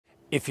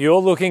If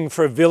you're looking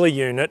for a villa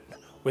unit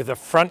with a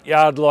front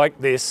yard like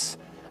this,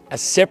 a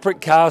separate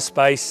car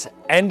space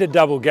and a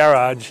double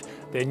garage,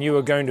 then you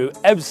are going to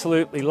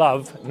absolutely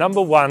love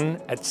number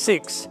 1 at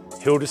 6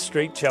 Hilda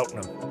Street,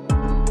 Cheltenham.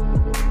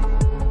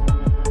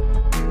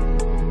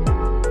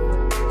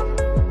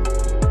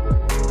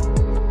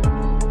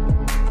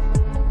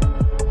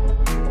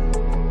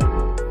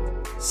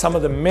 Some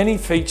of the many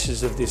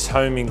features of this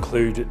home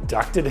include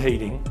ducted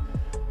heating,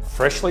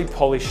 freshly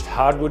polished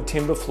hardwood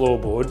timber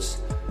floorboards,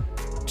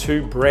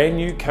 2 brand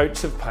new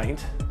coats of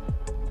paint,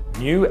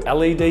 new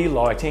LED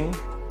lighting,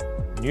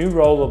 new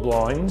roller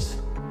blinds,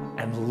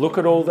 and look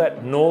at all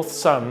that north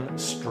sun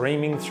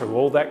streaming through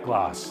all that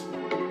glass.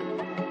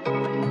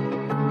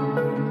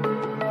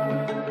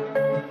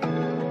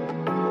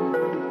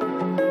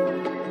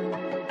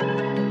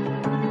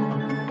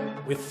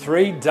 With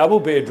 3 double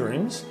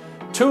bedrooms,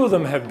 2 of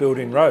them have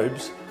built-in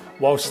robes,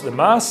 whilst the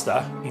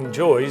master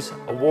enjoys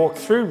a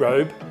walk-through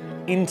robe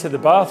into the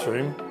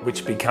bathroom,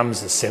 which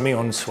becomes a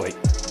semi-ensuite.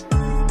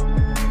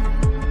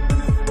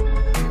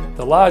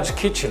 The large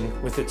kitchen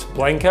with its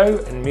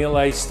Blanco and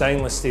Miele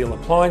stainless steel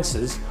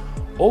appliances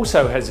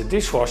also has a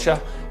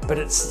dishwasher, but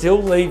it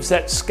still leaves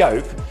that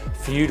scope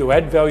for you to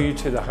add value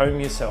to the home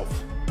yourself.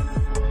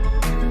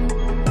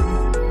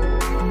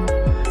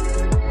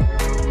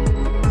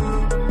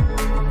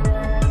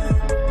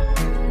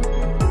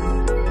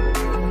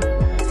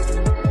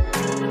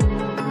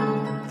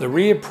 The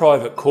rear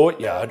private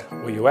courtyard,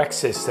 where you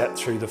access that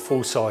through the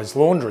full-size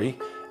laundry,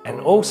 and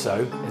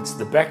also it's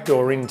the back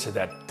door into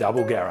that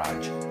double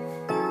garage.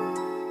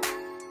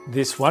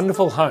 This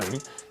wonderful home,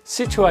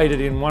 situated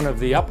in one of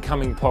the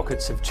upcoming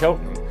pockets of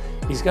Cheltenham,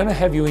 is going to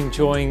have you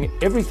enjoying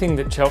everything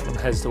that Cheltenham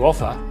has to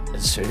offer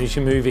as soon as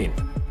you move in.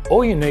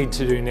 All you need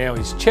to do now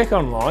is check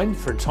online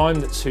for a time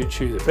that suits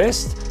you the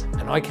best,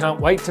 and I can't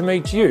wait to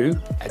meet you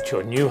at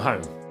your new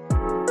home.